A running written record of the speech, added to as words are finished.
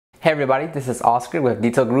Hey everybody, this is Oscar with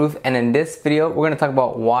Detail Groove, and in this video we're going to talk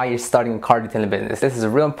about why you're starting a car detailing business. This is a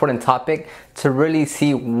real important topic to really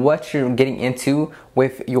see what you're getting into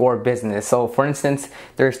with your business. So for instance,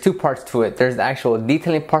 there's two parts to it. There's the actual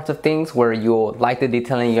detailing parts of things where you'll like the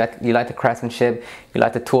detailing, you like the craftsmanship, you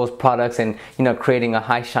like the tools, products, and creating a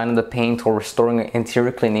high shine on the paint or restoring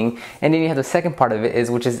interior cleaning. And then you have the second part of it,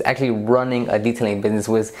 which is actually running a detailing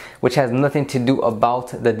business, which has nothing to do about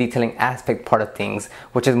the detailing aspect part of things,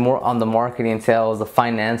 which is more on the marketing and sales, the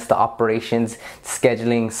finance, the operations,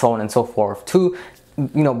 scheduling, so on and so forth.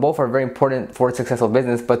 Both are very important for a successful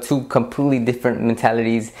business, but two completely different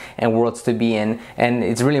mentalities and worlds to be in, and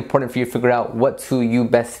it's really important for you to figure out what two you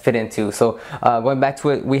best fit into. So going back to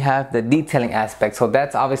it, we have the detailing aspect. So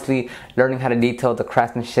that's obviously learning how to detail the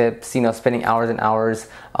craftsmanship, spending hours and hours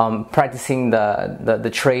practicing the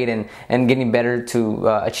trade and getting better to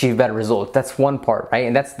achieve better results. That's one part, right?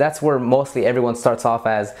 And that's where mostly everyone starts off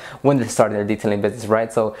as when they're starting their detailing business,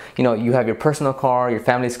 right? So you have your personal car, your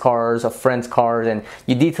family's cars, a friend's cars, and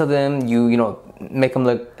you detail them, you make them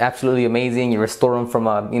look absolutely amazing, you restore them from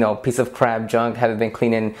a piece of crap junk, haven't been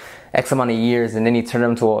cleaned in X amount of years, and then you turn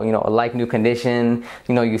them to a like new condition.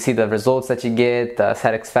 You see the results that you get, the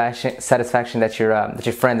satisfaction that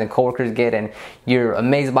your friends and coworkers get, and you're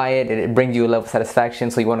amazed by it. It brings you a level of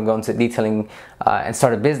satisfaction, so you want to go into detailing and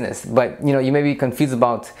start a business. But you may be confused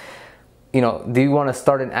about, do you want to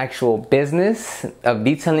start an actual business of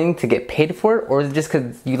detailing to get paid for it, or is it just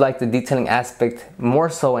because you like the detailing aspect more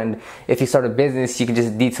so, and if you start a business you can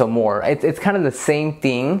just detail more? It's kind of the same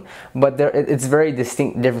thing, but it's very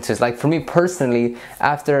distinct differences. Like for me personally,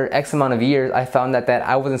 after X amount of years, I found that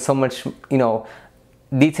I wasn't so much,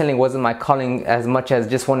 detailing wasn't my calling as much as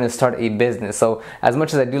just wanting to start a business. So as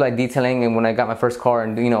much as I do like detailing, and when I got my first car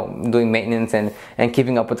and doing maintenance and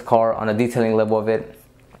keeping up with the car on a detailing level of it,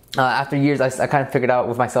 after years, I kind of figured out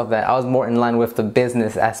with myself that I was more in line with the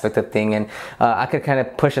business aspect of thing, and I could kind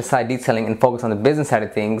of push aside detailing and focus on the business side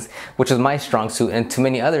of things, which is my strong suit. And to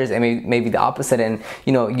many others, it may be the opposite. And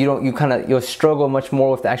you'll struggle much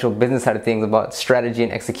more with the actual business side of things, about strategy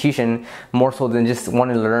and execution, more so than just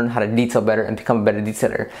wanting to learn how to detail better and become a better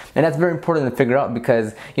detailer. And that's very important to figure out,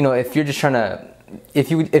 because if you're just trying to,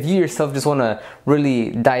 if you yourself just want to really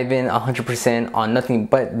dive in 100% on nothing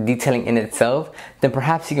but detailing in itself, then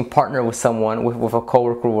perhaps you can partner with someone, with a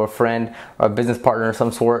coworker or a friend or a business partner of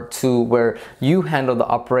some sort, to where you handle the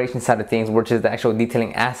operation side of things, which is the actual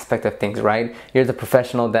detailing aspect of things, right? You're the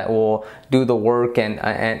professional that will do the work and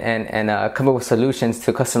come up with solutions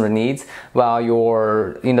to customer needs, while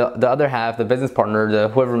the other half, the business partner,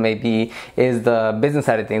 whoever it may be, is the business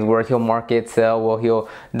side of things, where he'll market, sell, he'll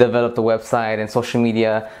develop the website and social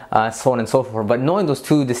media, so on and so forth. But knowing those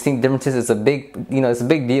two distinct differences is a big, it's a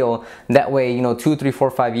big deal. That way, 2, 3,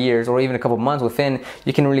 4, 5 years, or even a couple months within,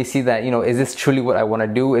 you can really see that, is this truly what I want to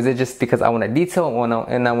do? Is it just because I want to detail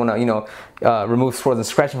and I want to, remove swords and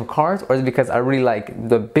scratching from cars, or is it because I really like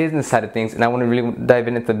the business side of things and I want to really dive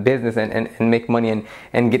into business and make money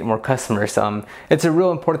and get more customers? It's a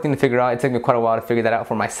real important thing to figure out. It took me quite a while to figure that out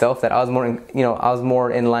for myself, that I was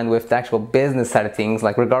more in line with the actual business side of things.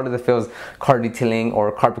 Like regardless if it was car detailing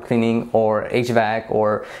or carpet cleaning or HVAC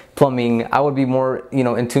or plumbing, I would be more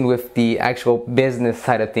in tune with the actual business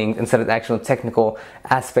side of things instead of the actual technical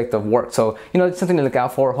aspect of work. So it's something to look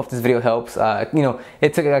out for. Hope this video helps.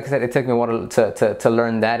 It took, like I said, it took me a while to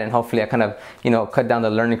learn that, and hopefully I kind of cut down the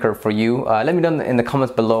learning curve for you. Let me know in the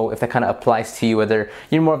comments below if that kind of applies to you, whether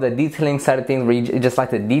you're more of the detailing side of things, where you just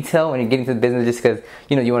like the detail and you're getting to the business just because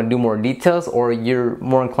you want to do more details, or you're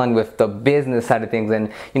more inclined with the business side of things,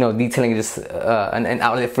 and detailing is just an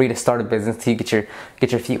outlet for you to start a business to get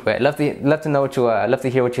your feet wet. Love to know love to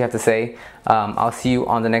hear what you have to say. I'll see you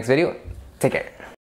on the next video. Take care.